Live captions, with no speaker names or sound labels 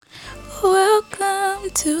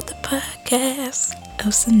to the podcast of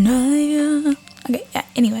Sanaya. Okay, yeah,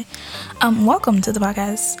 anyway. Welcome to the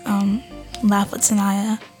podcast, Laugh with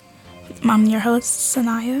Sanaya. I'm your host,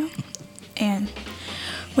 Sanaya, and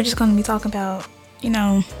we're just gonna be talking about,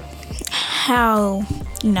 how,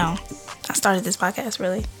 I started this podcast,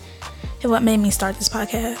 really. And what made me start this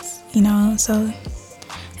podcast, so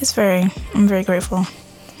I'm very grateful,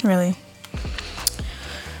 really.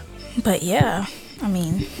 But yeah,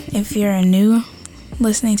 if you're new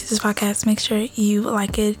listening to this podcast, make sure you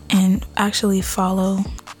like it and actually follow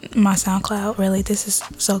my SoundCloud. Really, this is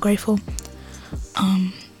so grateful.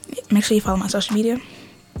 Make sure you follow my social media.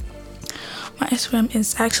 My Instagram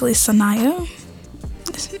is actually Sanaya.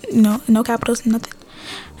 No capitals, nothing.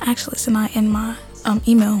 Actually, Sanaya. And my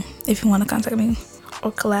email, if you want to contact me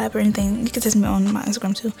or collab or anything, you can text me on my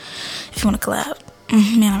Instagram too if you want to collab.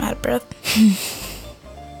 Man, I'm out of breath.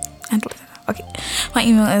 Okay, my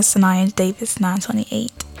email is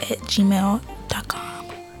sanayadavis928@gmail.com.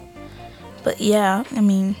 But yeah,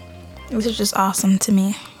 this is just awesome to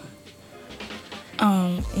me.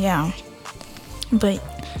 Yeah. But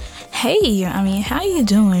hey, how you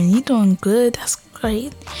doing? You doing good? That's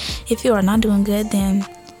great. If you are not doing good, then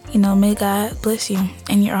may God bless you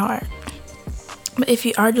in your heart. But if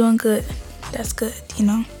you are doing good, that's good,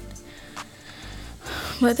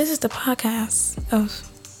 But this is the podcast of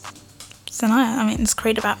Sanaya. It's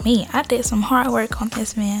great about me. I did some hard work on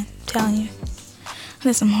this, man. I'm telling you. I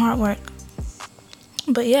did some hard work.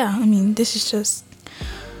 But yeah, this is just,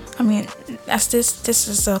 this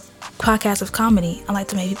is a podcast of comedy. I like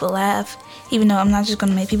to make people laugh. Even though I'm not just going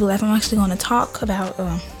to make people laugh, I'm actually going to talk about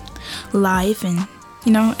life and,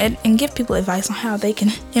 and give people advice on how they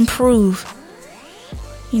can improve,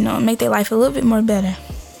 and make their life a little bit more better.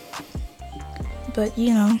 But,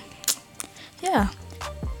 yeah.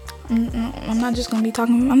 I'm not just gonna be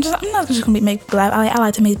talking. I'm not just gonna be make people laugh. I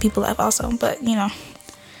like to make people laugh also, but my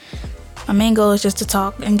main goal is just to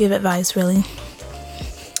talk and give advice. Really,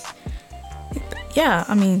 yeah.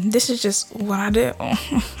 This is just what I do.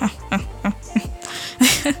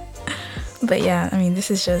 But yeah, this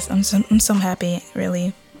is just. I'm so happy,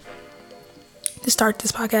 really, to start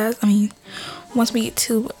this podcast. Once we get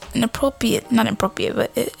to an not appropriate,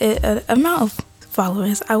 but an amount of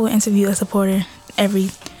followers, I will interview a supporter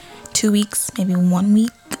every 2 weeks, maybe 1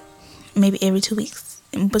 week, maybe every 2 weeks.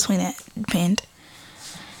 In between that, depend.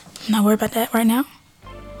 I'm not worried about that right now.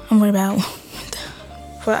 I'm worried about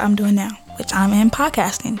what I'm doing now, which I'm in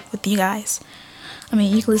podcasting with you guys.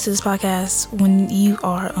 You can listen to this podcast when you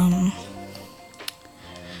are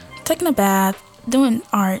taking a bath, doing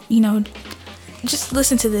art, just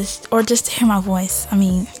listen to this or just hear my voice.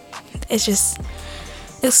 It's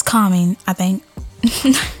calming, I think.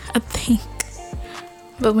 I think.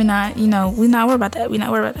 But we're not worried about that. We're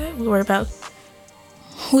not worried about that. We're worried about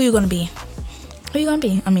who you're going to be. Who you going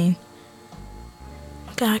to be?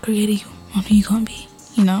 God created you. Who you going to be?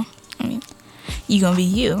 You going to be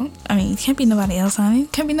you. You can't be nobody else, honey.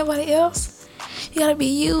 Can't be nobody else. You got to be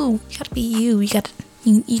you. You got to be you. You got to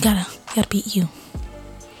be you.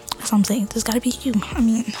 That's what I'm saying. Just got to be you.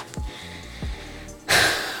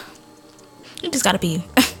 You just got to be you.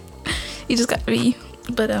 You just got to be you.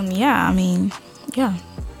 But, yeah.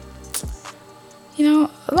 A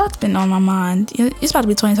lot's been on my mind. It's about to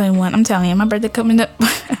be 2021. I'm telling you, my birthday coming up.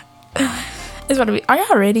 It's about to be. Are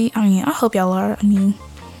y'all ready? I hope y'all are.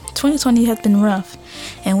 2020 has been rough,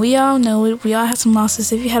 and we all know it. We all have some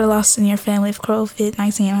losses. If you had a loss in your family of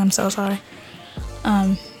COVID-19, I'm so sorry.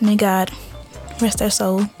 May God rest their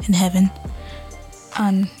soul in heaven.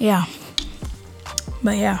 Yeah.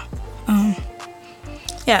 But yeah.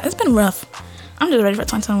 Yeah, it's been rough. I'm just ready for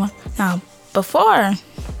 2021. Now, before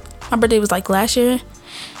my birthday was like last year,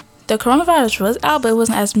 the coronavirus was out, but it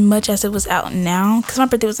wasn't as much as it was out now. Because my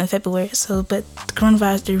birthday was in February, but the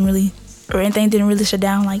coronavirus didn't really shut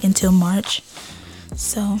down like until March.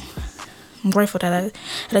 So I'm grateful that I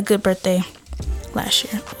had a good birthday last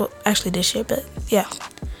year. Well, actually this year, but yeah.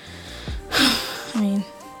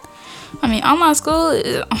 Online school.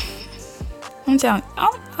 I'm telling you, I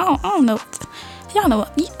don't know. Y'all know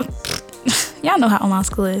what? Y'all know how online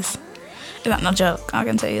school is. It's not no joke. I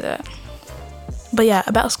can tell you that. But yeah,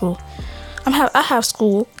 about school. I have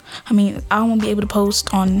school. I won't be able to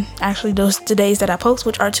post on actually the days that I post,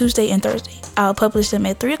 which are Tuesday and Thursday. I'll publish them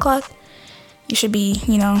at 3:00. You should be,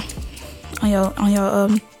 on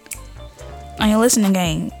your listening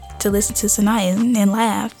game to listen to Sanaya and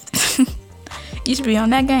laugh. You should be on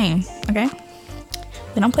that game, okay?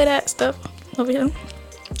 We don't play that stuff over here.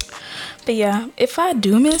 But yeah, if I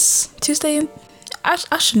do miss Tuesday,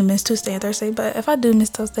 I shouldn't miss Tuesday and Thursday, but if I do miss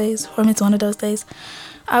those days or miss one of those days,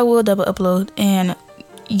 I will double upload and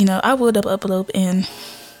I will double upload and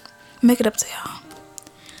make it up to y'all.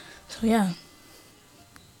 So yeah,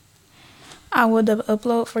 I will double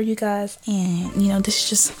upload for you guys, and this is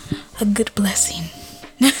just a good blessing.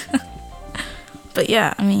 But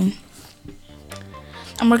yeah, I mean,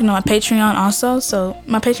 I'm working on my Patreon also, so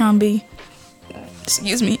my Patreon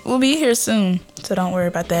will be here soon, so don't worry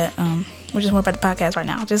about that. We're just worried about the podcast right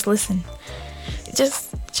now. Just listen.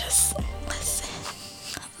 Just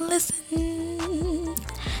listen.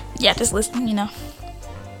 Yeah, just listen,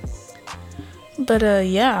 But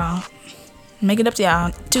yeah, make it up to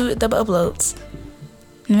y'all. 2 double uploads.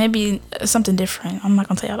 Maybe something different. I'm not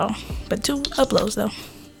gonna tell y'all though. But 2 uploads though.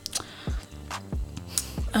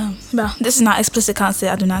 Well, this is not explicit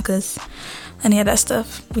content. I do not cuss any of that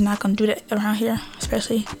stuff. We're not gonna do that around here,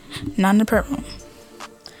 especially not in the prep room.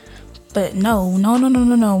 But no, we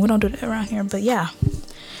don't do that around here. But yeah,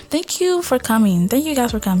 thank you for coming. Thank you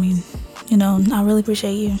guys for coming. I really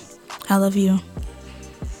appreciate you. I love you.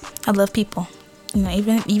 I love people.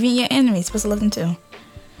 Even your enemies, supposed to love them too.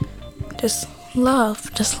 Just love.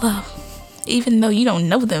 Even though you don't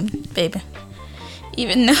know them, baby.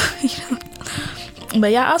 Even though you don't.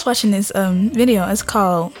 But yeah, I was watching this video. It's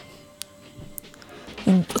called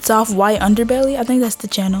Soft White Underbelly. I think that's the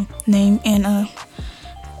channel name.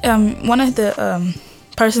 And one of the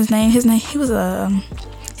person's name, his name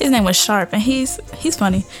was Sharp, and he's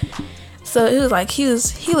funny. So it was like he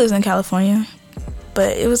lives in California,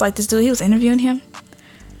 but it was like this dude, he was interviewing him,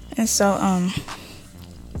 and so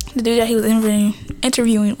the dude that he was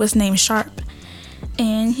interviewing was named Sharp,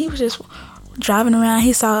 and he was just driving around.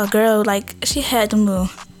 He saw a girl, like, she had them little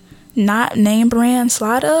not name brand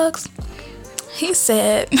slide Uggs. He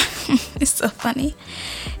said, it's so funny.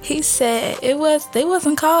 He said they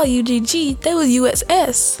wasn't called UGG, they was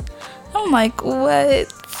USS. I'm like,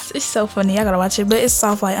 what? It's so funny. I gotta watch it, but it's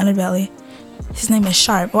Soft White Underbelly. His name is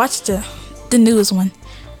Sharp. Watch the newest one,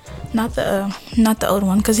 not the old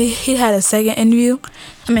one, because he had a second interview.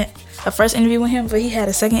 I mean, a first interview with him, but he had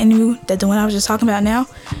a second interview, that the one I was just talking about now.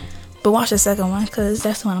 But watch the second one, because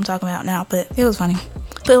that's the one I'm talking about now. But it was funny.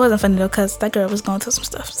 But it wasn't funny though, because that girl was going through some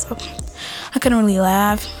stuff, so I couldn't really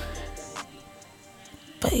laugh.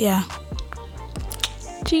 But yeah,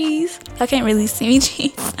 jeez, I can't really see me,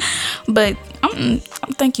 jeez. But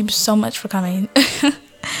thank you so much for coming.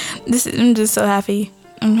 I'm just so happy.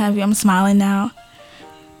 I'm happy. I'm smiling now.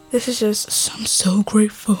 I'm so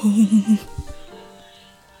grateful.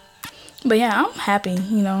 But yeah, I'm happy.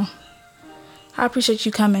 I appreciate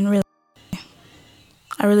you coming. Really,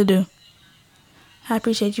 I really do. I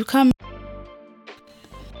appreciate you coming.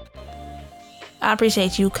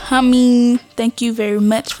 Thank you very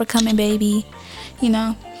much for coming, baby.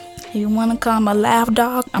 If you want to call him a laugh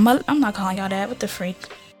dog, I'm not calling y'all that. What the freak?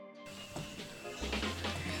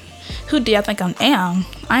 Who do y'all think I am?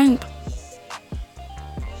 I ain't.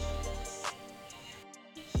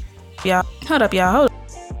 Y'all, hold up, y'all. Hold up.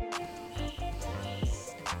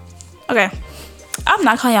 Okay, I'm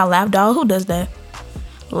not calling y'all laugh dog. Who does that?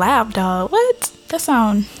 Laugh dog? What? That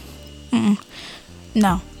sound.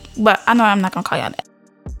 No, but I know I'm not gonna call y'all that.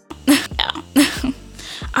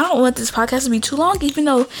 I don't want this podcast to be too long, even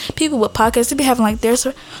though people with podcasts, they be having like theirs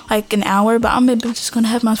for like an hour, but I'm maybe just gonna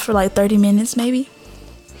have mine for like 30 minutes maybe.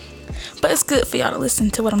 But it's good for y'all to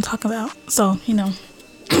listen to what I'm talking about. So,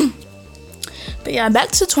 But yeah, back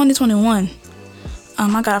to 2021.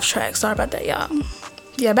 I got off track. Sorry about that, y'all.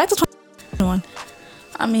 Yeah, back to 2021.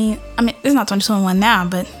 I mean, it's not 2021 now,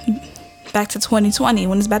 but back to 2020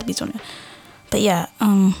 when it's about to be 20. But yeah,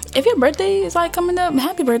 if your birthday is like coming up,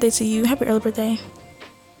 happy birthday to you. Happy early birthday.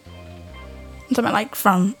 I'm talking about like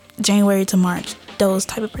from January to March. Those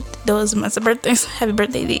months of birthdays. Happy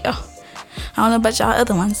birthday to y'all. I don't know about y'all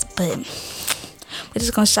other ones, but we're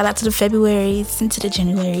just gonna shout out to the Februarys and to the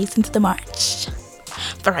Januarys and to the March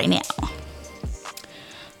for right now.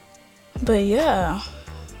 But yeah,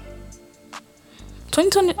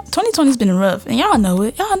 2020's been rough, and y'all know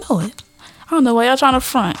it. I don't know why y'all trying to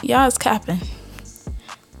front. Y'all is capping.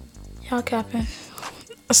 Y'all capping.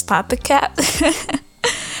 Stop the cap.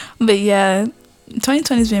 But yeah,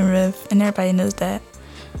 2020's been rough, and everybody knows that.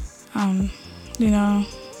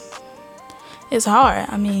 It's hard.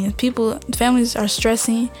 I mean, families are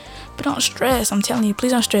stressing, but don't stress. I'm telling you,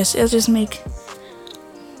 please don't stress. It'll just make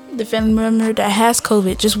the family member that has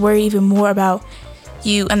COVID just worry even more about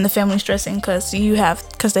you and the family stressing because they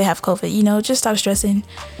have COVID. Just stop stressing.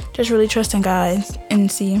 Just really trust in God and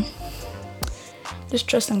see. Just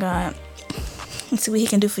trust in God and see what He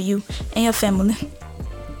can do for you and your family.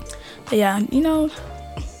 But yeah,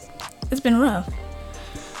 it's been rough.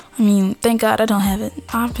 I mean, thank God I don't have it.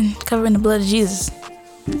 I've been covered in the blood of Jesus,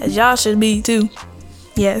 as y'all should be too.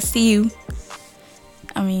 Yeah, see you.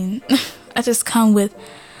 I mean, I just come with.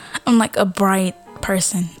 I'm like a bright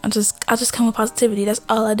person. I just come with positivity. That's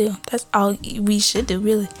all I do. That's all we should do,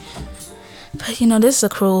 really. But this is a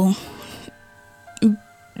cruel.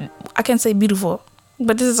 I can't say beautiful,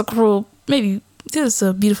 but this is a cruel. Maybe this is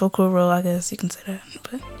a beautiful cruel role. I guess you can say that,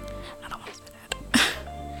 but I don't want to say that.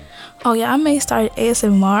 Oh yeah, I may start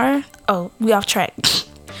ASMR. Oh, we off track.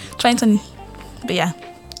 2020, but yeah,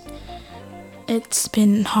 it's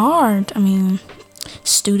been hard. I mean,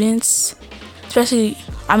 students, especially.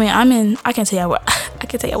 I mean, I can't tell you what I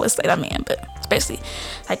can tell you what state I'm in, but especially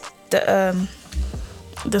like the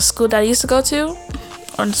school that I used to go to,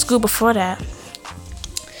 or the school before that.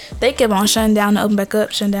 They kept on shutting down and open back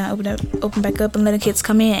up, shutting down, open back up, and letting kids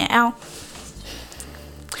come in and out.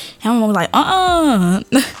 And my mom was like,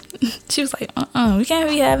 She was like, we can't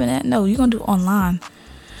be having that. No, you're gonna do it online.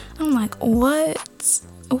 I'm like, what?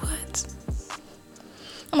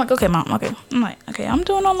 I'm like, okay, mom, okay. I'm like, okay, I'm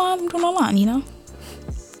doing online, I'm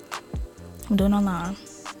doing online.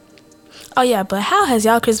 Oh yeah, but how has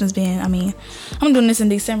y'all Christmas been? I mean, I'm doing this in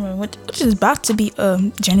December, which is about to be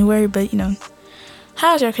January, but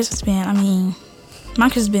how's your Christmas been? I mean, my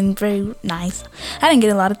Christmas has been very nice. I didn't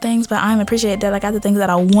get a lot of things, but I appreciate that I got the things that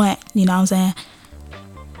I want. You know what I'm saying?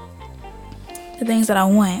 The things that I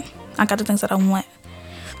want. I got the things that I want,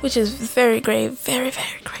 which is very great, very,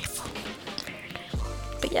 very grateful. Very grateful.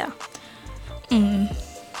 But yeah.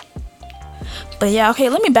 But yeah, okay,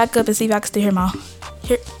 let me back up and see if I can still hear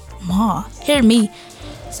me.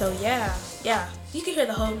 So yeah, you can hear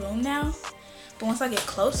the whole room now, but once I get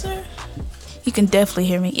closer, you can definitely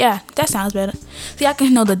hear me. Yeah, that sounds better. See, I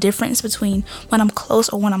can know the difference between when I'm close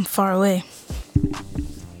or when I'm far away.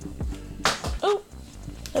 Oh,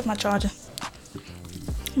 that's my charger.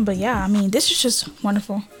 But yeah, I mean, this is just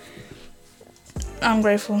wonderful. I'm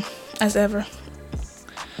grateful as ever.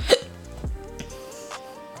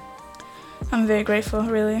 I'm very grateful,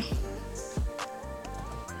 really.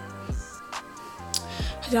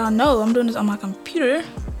 As y'all know, I'm doing this on my computer.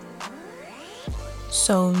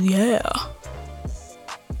 So yeah.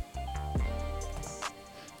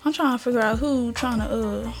 I'm trying to figure out who trying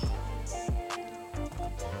to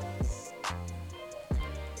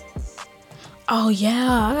Oh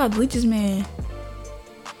yeah, I gotta delete this man.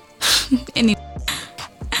 Anyway,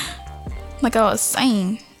 like I was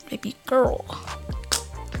saying, baby girl.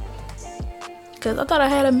 Because I thought I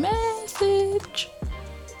had a message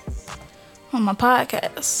on my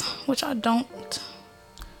podcast, which I don't.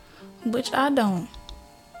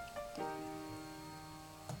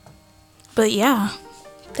 But yeah,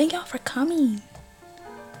 thank y'all for coming.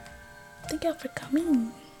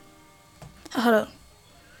 Hold up.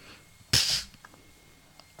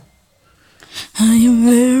 I am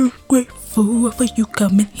very grateful for you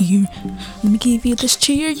coming here. Let me give you this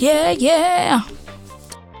cheer, yeah. Cheer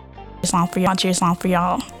song for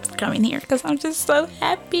y'all for coming here, because I'm just so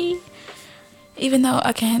happy. Even though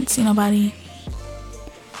I can't see nobody.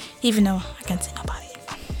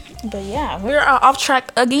 But yeah, we're off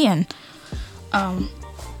track again. A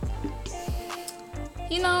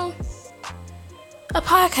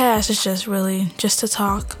podcast is just really just to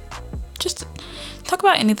talk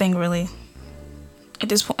about anything, really, at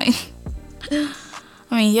this point. This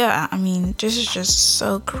is just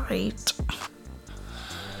so great.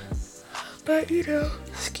 But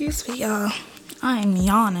excuse me, y'all, I am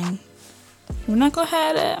yawning. We're not gonna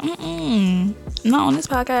have that. Not on this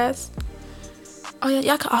podcast. Oh yeah,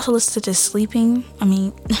 y'all can also listen to just sleeping.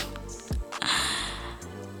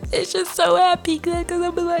 It's just so happy because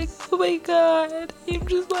I'll be like, oh my god. I'm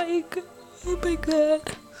just like, oh my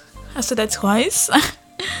god. I said that twice.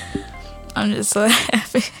 I'm just so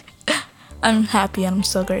happy. I'm happy and I'm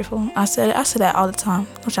so grateful. I said that all the time,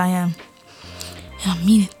 which I am. And I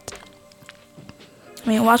mean it.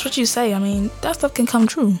 Watch what you say. That stuff can come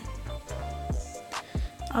true.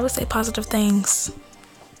 I would say positive things.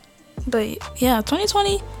 But yeah,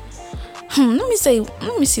 2020. Let me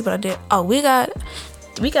see what I did. Oh, we got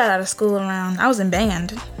out of school around. I was in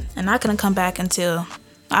band, and I couldn't come back until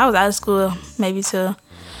I was out of school maybe till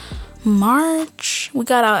March. We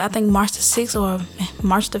got out, I think, March the 6th or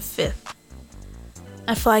March the 5th.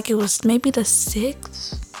 I feel like it was maybe the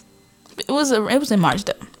 6th. It was in March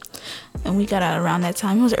though, and we got out around that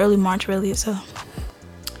time. It was early March, really. So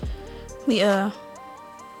we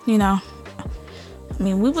we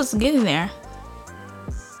was getting there,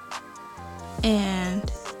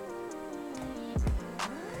 and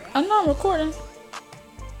I know I'm recording.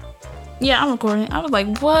 Yeah, I'm recording. I was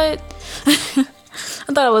like, what? I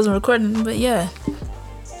thought I wasn't recording, but yeah.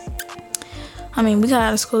 I mean, we got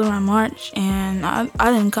out of school around March, and I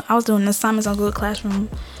didn't. I was doing assignments on Google Classroom,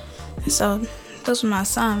 so those were my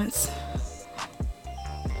assignments.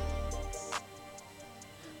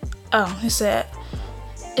 Oh, it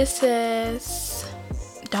says,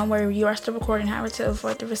 don't worry, you are still recording. However, to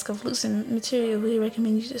avoid the risk of losing material, we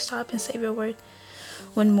recommend you to stop and save your word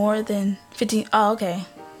when more than 15. Oh, okay.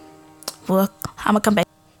 Well, I'm gonna come back.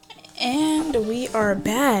 And we are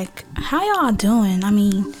back. How y'all doing? I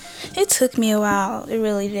mean, it took me a while. It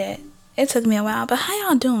really did. It took me a while, but how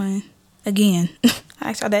y'all doing? Again, I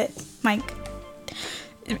asked y'all that, like,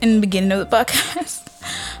 in the beginning of the podcast.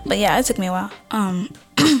 But yeah, it took me a while.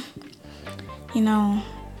 You know,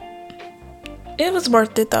 it was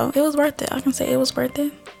worth it though. It was worth it. I can say it was worth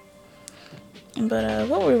it. But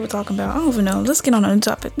what were we talking about? I don't even know. Let's get on another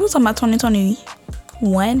topic. We were talking about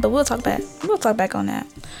 2021, but we'll talk back on that.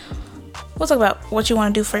 We'll talk about what you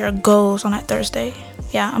want to do for your goals on that Thursday.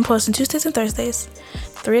 Yeah, I'm posting Tuesdays and Thursdays,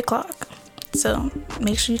 3 o'clock. So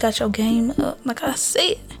make sure you got your game up, like I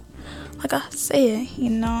said. You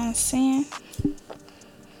know what I'm saying?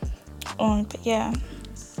 But yeah,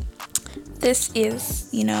 this is,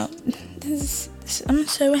 you know, I'm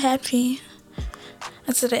so happy.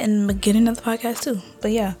 I said it in the beginning of the podcast too.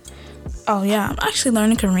 But yeah. Oh yeah, I'm actually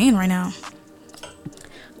learning Korean right now.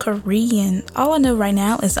 Korean. All I know right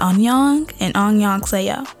now is Annyeong and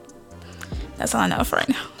Annyeonghaseyo. That's all I know for right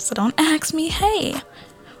now. So don't ask me, hey.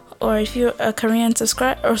 Or if you're a Korean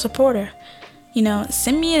subscriber or supporter, you know,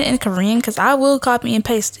 send me it in Korean because I will copy and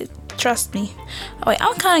paste it. Trust me. Oh, wait,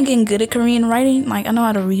 I'm kind of getting good at Korean writing. Like, I know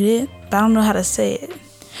how to read it, but I don't know how to say it,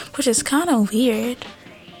 which is kind of weird.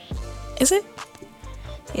 Is it?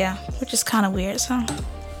 Yeah, which is kind of weird. So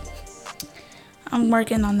I'm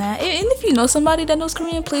working on that. And if you know somebody that knows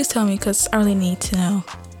Korean, please tell me because I really need to know.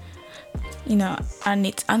 You know, I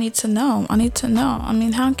need to know. I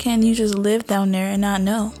mean, how can you just live down there and not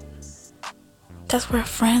know? That's where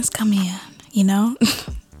friends come in, you know?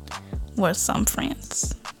 Or some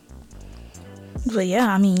friends. But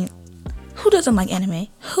yeah, I mean, who doesn't like anime? I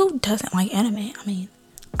mean,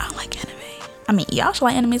 I like anime. I mean, y'all should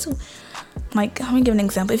like anime too. Like, let me give an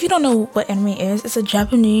example. If you don't know what anime is, it's a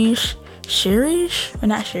Japanese series. Well,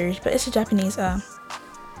 not series, but it's a Japanese,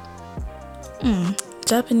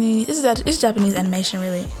 it's Japanese animation,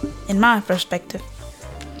 really, in my perspective.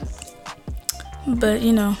 But,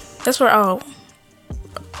 you know, that's where it all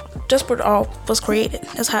was created.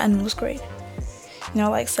 That's how anime was created. You know,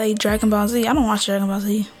 like, say, Dragon Ball Z. I don't watch Dragon Ball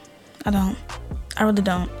Z. I really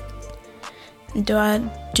don't.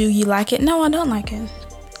 Do you like it? No, I don't like it.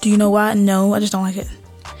 Do you know why? No, I just don't like it.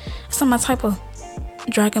 It's not my type of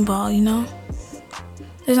Dragon Ball, you know?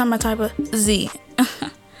 It's not my type of Z.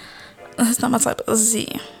 It's not my type of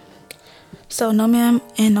Z. So, no ma'am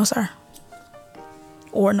and no sir.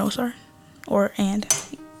 Or no sir. Or and.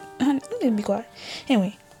 Let me be quiet.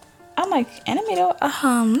 Anyway, I like anime though.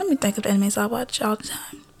 Let me think of the animes I watch all the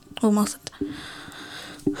time. Well, most of the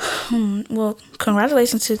time. Well,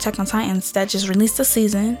 congratulations to Attack on Titans that just released the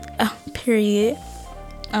season. Period.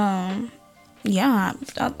 Yeah.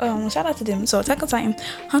 Shout out to them. So Attack on Titan,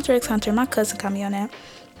 Hunter x Hunter. My cousin got me on that.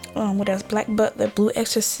 What else? Black Butler, Blue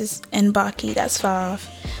Exorcist, and Baki. That's 5.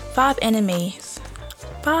 5 animes.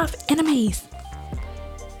 5 animes.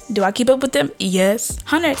 Do I keep up with them? Yes.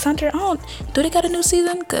 Hunter x Hunter. Do they got a new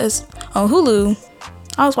season? Cause on Hulu,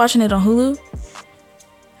 I was watching it on Hulu.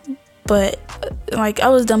 But like I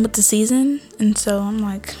was done with the season, and so I'm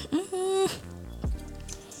like,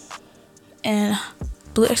 And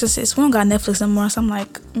Blue Exorcist, we don't got Netflix no more, so I'm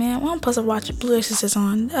like, man, why am I supposed to watch Blue Exorcist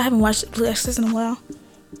on? I haven't watched Blue Exorcist in a while.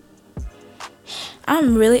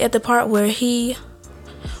 I'm really at the part where the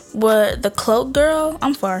cloak girl,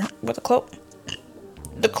 I'm sorry, with the cloak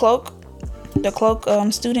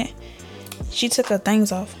student, she took her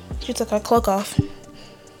things off. She took her cloak off.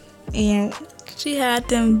 And she had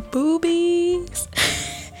them boobies.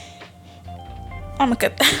 I'm gonna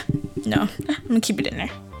cut that. No, I'm gonna keep it in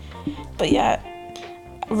there. But yeah,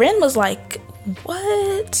 Ren was like,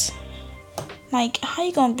 what? Like, how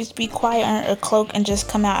you gonna be quiet under a cloak and just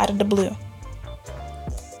come out of the blue?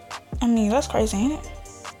 I mean, that's crazy, ain't it?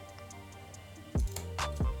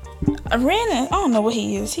 Ren, I don't know what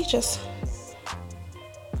he is. He just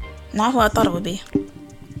not who I thought it would be.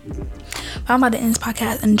 But I'm about to end this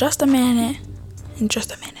podcast in just a minute.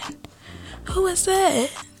 Who is that?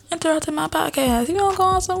 Interrupting my podcast. You gonna go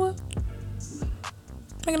on somewhere?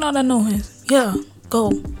 Making all that noise. Yeah,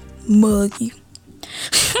 go mug you.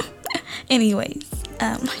 Anyways,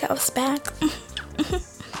 I was back.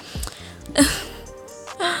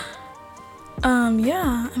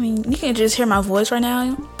 Yeah, I mean, you can just hear my voice right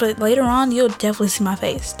now, but later on, you'll definitely see my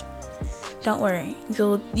face. Don't worry.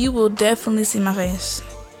 You will definitely see my face.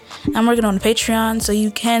 I'm working on the Patreon, so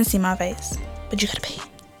you can see my face, but you gotta pay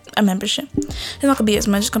a membership. It's not gonna be as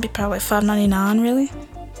much. It's gonna be probably like $5.99, really.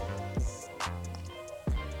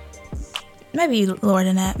 Maybe lower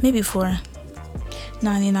than that. Maybe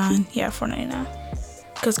 $4.99. Yeah, $4.99.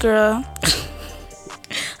 Cause girl,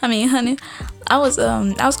 honey, I was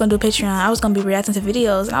gonna do a Patreon. I was gonna be reacting to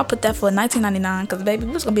videos, and I'll put that for $19.99. Cause baby,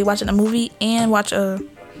 we was gonna be watching a movie and watch a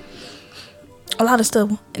lot of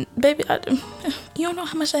stuff. And baby, you don't know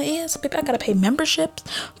how much that is. Baby, I gotta pay memberships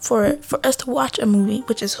for us to watch a movie,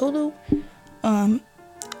 which is Hulu. And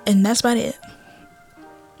that's about it.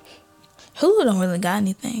 Hulu don't really got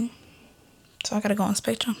anything, so I gotta go on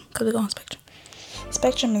Spectrum. Cause we go on Spectrum.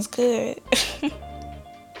 Spectrum is good.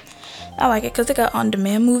 I like it because they got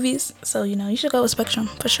on-demand movies. So, you should go with Spectrum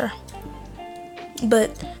for sure.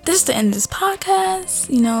 But this is the end of this podcast.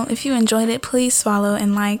 If you enjoyed it, please follow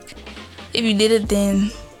and like. If you did it,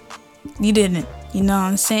 then you didn't. You know what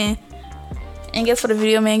I'm saying? And guess for the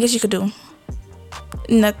video, man, guess you could do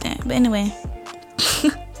nothing. But anyway.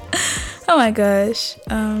 Oh my gosh.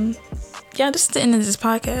 Yeah, this is the end of this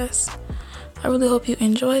podcast. I really hope you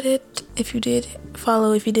enjoyed it. If you did,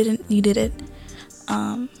 follow. If you didn't, you did it.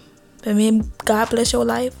 But may God bless your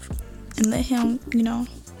life and let him, you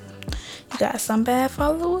got some bad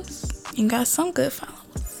followers, you got some good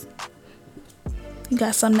followers. You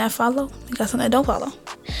got some that follow, you got some that don't follow.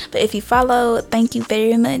 But if you follow, thank you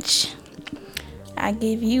very much. I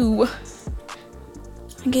give you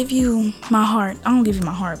my heart. I don't give you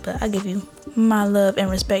my heart, but I give you my love and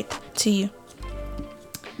respect to you.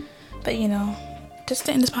 But just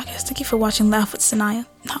to end this podcast, thank you for watching Laugh with Sanaya.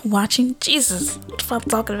 Not watching, Jesus, what am I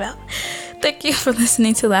talking about? Thank you for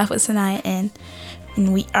listening to Laugh with Sanaya, and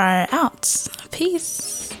we are out.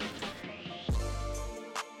 Peace.